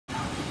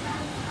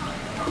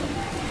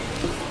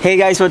Hey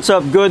guys, what's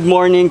up? Good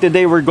morning.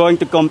 Today we're going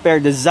to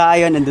compare the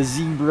ZYON and the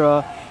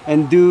Zebra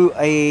and do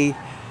a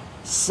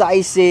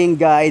sizing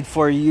guide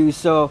for you.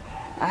 So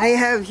I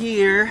have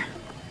here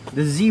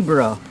the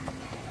Zebra,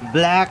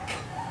 black,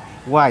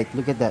 white.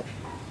 Look at that,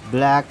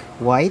 black,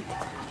 white,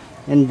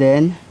 and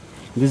then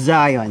the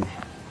ZYON.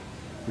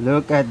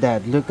 Look at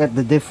that. Look at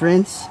the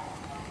difference.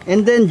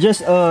 And then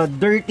just a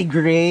dirty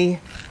gray,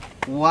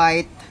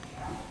 white,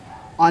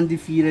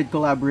 undefeated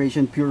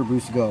collaboration Pure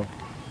Boost Go.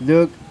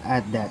 Look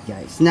at that,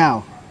 guys.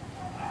 Now,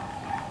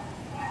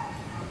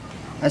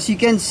 as you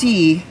can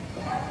see,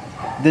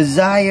 the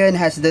ZYON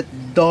has that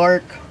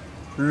dark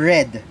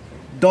red,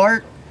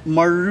 dark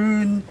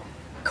maroon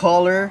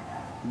color,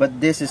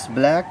 but this is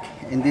black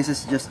and this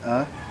is just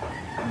a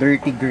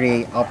dirty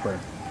gray upper.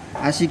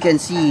 As you can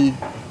see,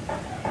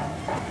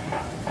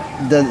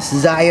 the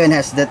ZYON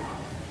has that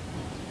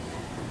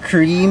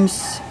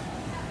creams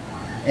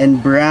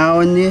and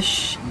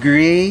brownish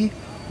gray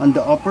on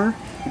the upper.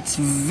 It's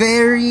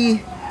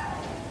very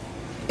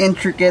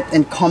intricate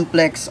and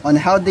complex on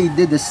how they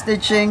did the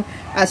stitching.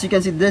 As you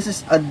can see, this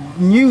is a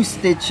new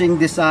stitching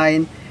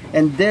design,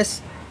 and this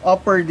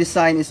upper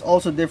design is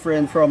also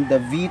different from the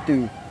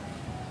V2.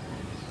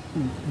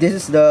 This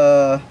is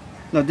the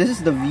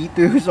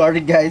V2. Sorry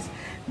guys,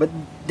 but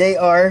they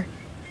are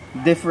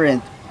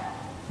different.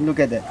 Look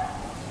at that.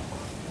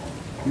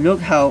 Look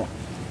how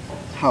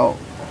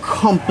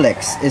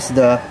complex is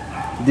the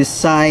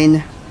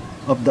design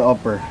of the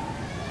upper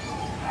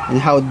and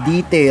how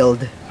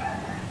detailed.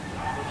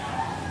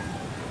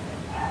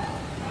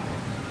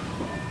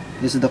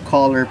 This is the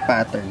collar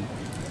pattern.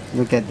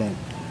 Look at that.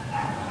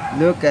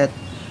 Look at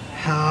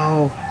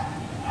how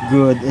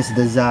good is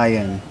the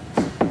ZYON.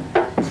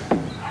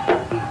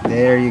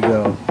 There you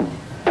go.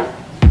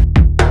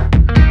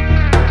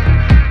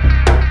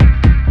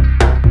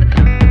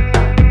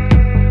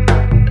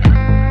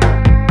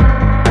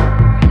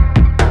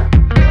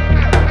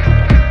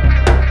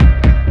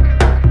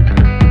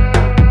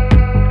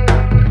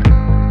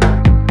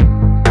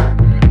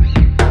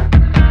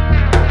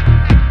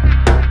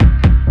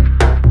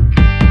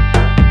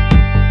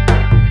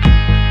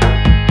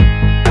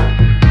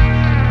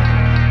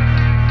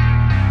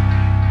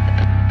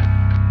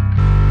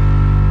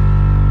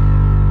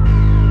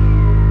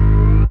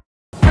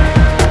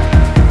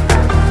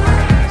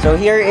 So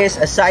here is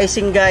a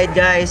sizing guide,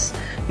 guys.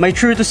 My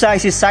true to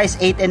size is size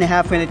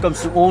 8.5 when it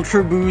comes to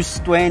Ultra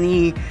Boost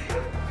 20,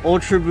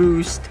 Ultra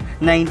Boost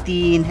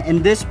 19,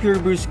 and this Pure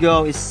Boost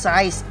Go is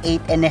size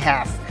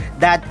 8.5.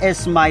 That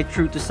is my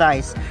true to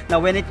size. Now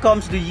when it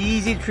comes to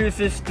Yeezy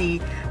 350,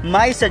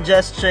 my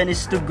suggestion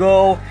is to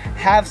go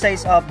half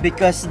size up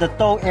because the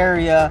toe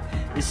area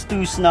is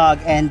too snug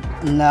and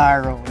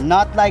narrow.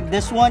 Not like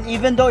this one,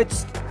 even though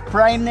it's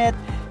prime knit,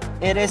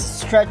 it is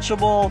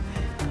stretchable,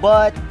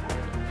 but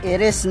it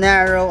is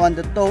narrow on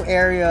the toe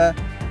area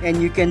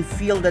and you can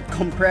feel that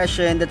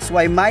compression. That's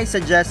why my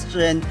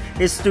suggestion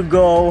is to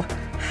go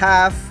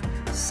half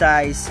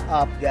size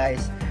up,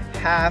 guys.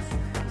 Half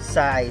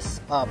size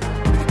up.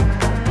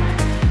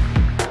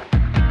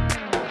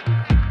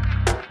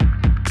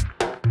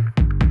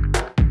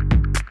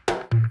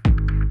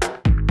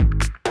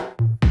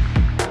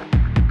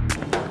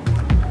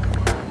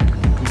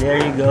 There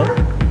you go.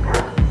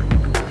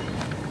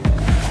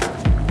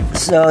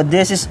 So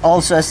this is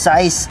also a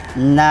size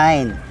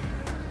 9.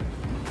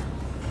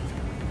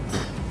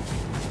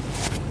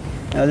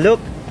 Now look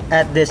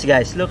at this,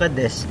 guys. Look at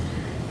this.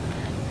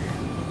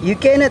 You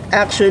cannot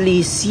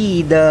actually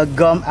see the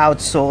gum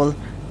outsole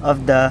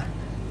of the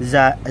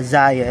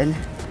ZYON,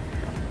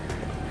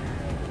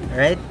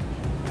 right?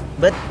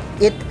 But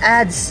it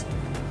adds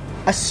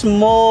a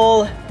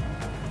small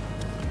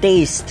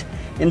taste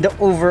in the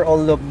overall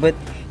look, but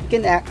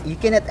you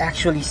cannot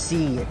actually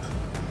see it,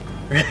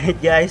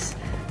 right, guys?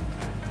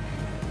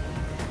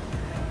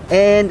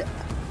 And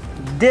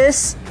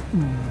this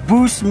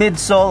boost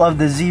midsole of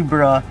the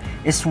Zebra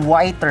is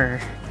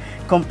whiter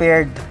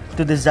compared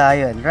to the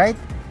ZYON, right?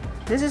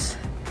 This is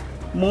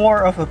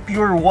more of a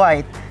pure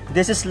white.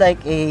 This is like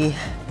a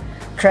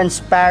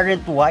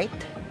transparent white.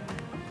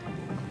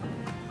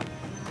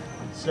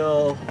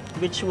 So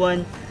which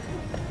one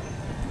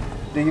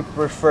do you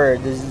prefer,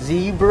 the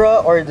Zebra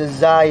or the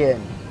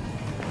ZYON?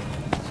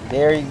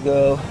 There you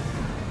go.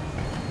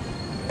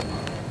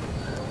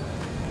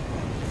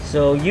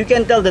 So you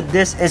can tell that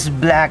this is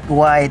black,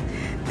 white.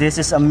 This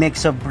is a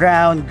mix of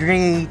brown,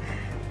 gray,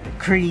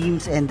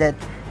 creams, and that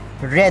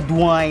red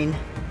wine.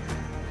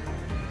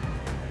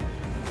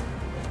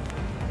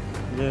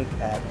 Look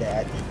at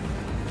that.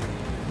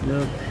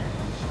 Look.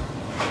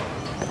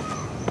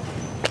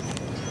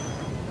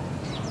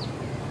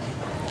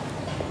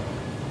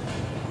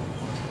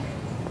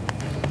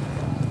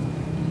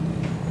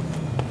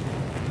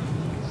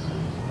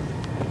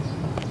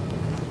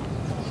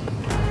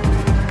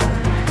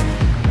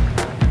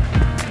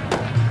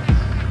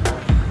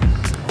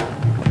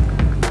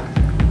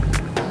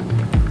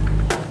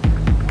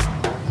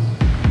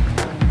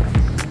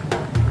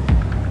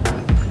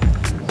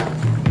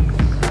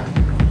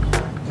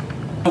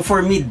 So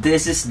for me,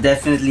 this is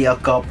definitely a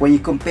cup. When you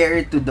compare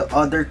it to the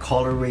other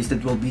colorways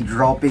that will be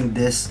dropping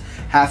this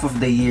half of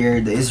the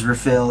year, the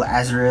Israfil,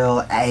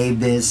 Azrael,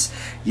 Ibis,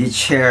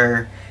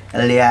 Yicher,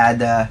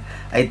 Eliada,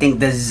 I think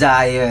the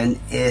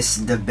ZYON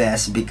is the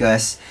best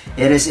because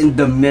it is in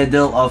the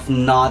middle of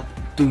not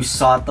too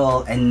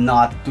subtle and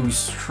not too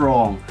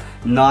strong,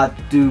 not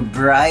too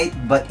bright,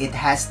 but it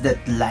has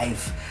that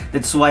life.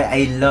 That's why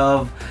I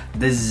love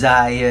the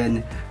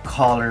ZYON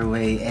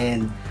colorway.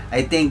 And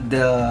I think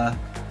the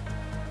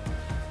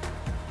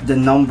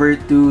number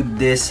 2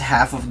 this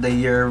half of the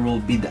year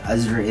will be the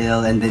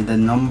Azrael, and then the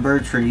number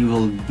 3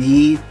 will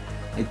be,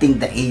 I think,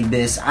 the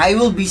Ibis. I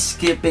will be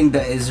skipping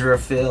the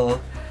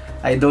Israfil.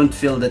 I don't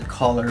feel that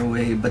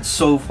colorway, but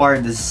so far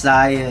the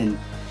ZYON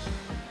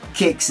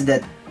kicks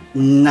that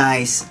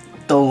nice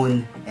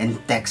tone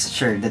and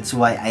texture. That's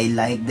why I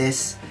like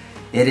this.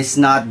 It is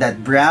not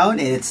that brown,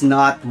 it's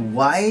not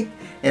white,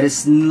 it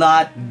is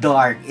not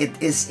dark. It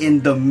is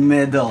in the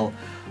middle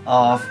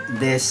of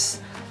this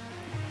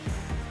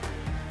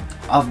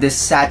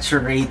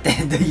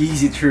saturated the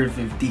Yeezy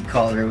 350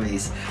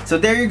 colorways. So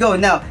there you go.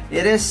 Now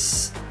it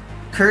is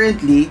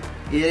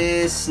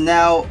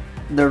now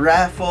the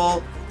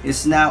raffle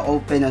is now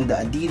open on the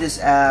Adidas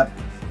app.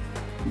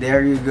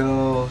 There you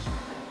go.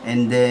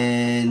 And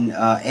then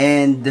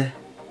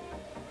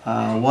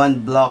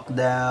one block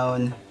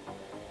down,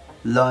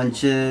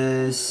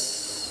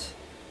 launches,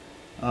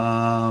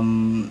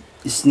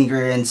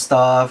 sneaker and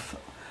stuff.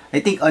 I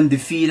think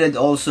Undefeated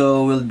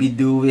also will be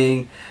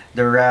doing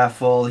the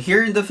raffle.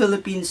 Here in the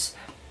Philippines,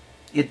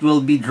 it will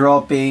be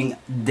dropping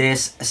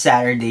this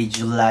Saturday,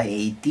 July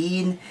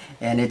 18,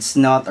 and it's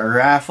not a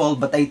raffle,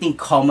 but I think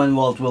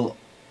Commonwealth will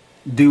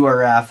do a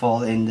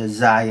raffle in the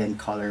ZYON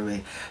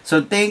colorway.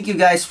 So thank you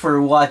guys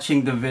for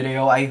watching the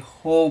video. I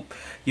hope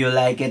you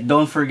like it.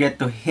 Don't forget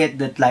to hit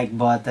that like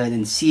button,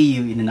 and see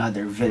you in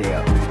another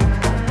video.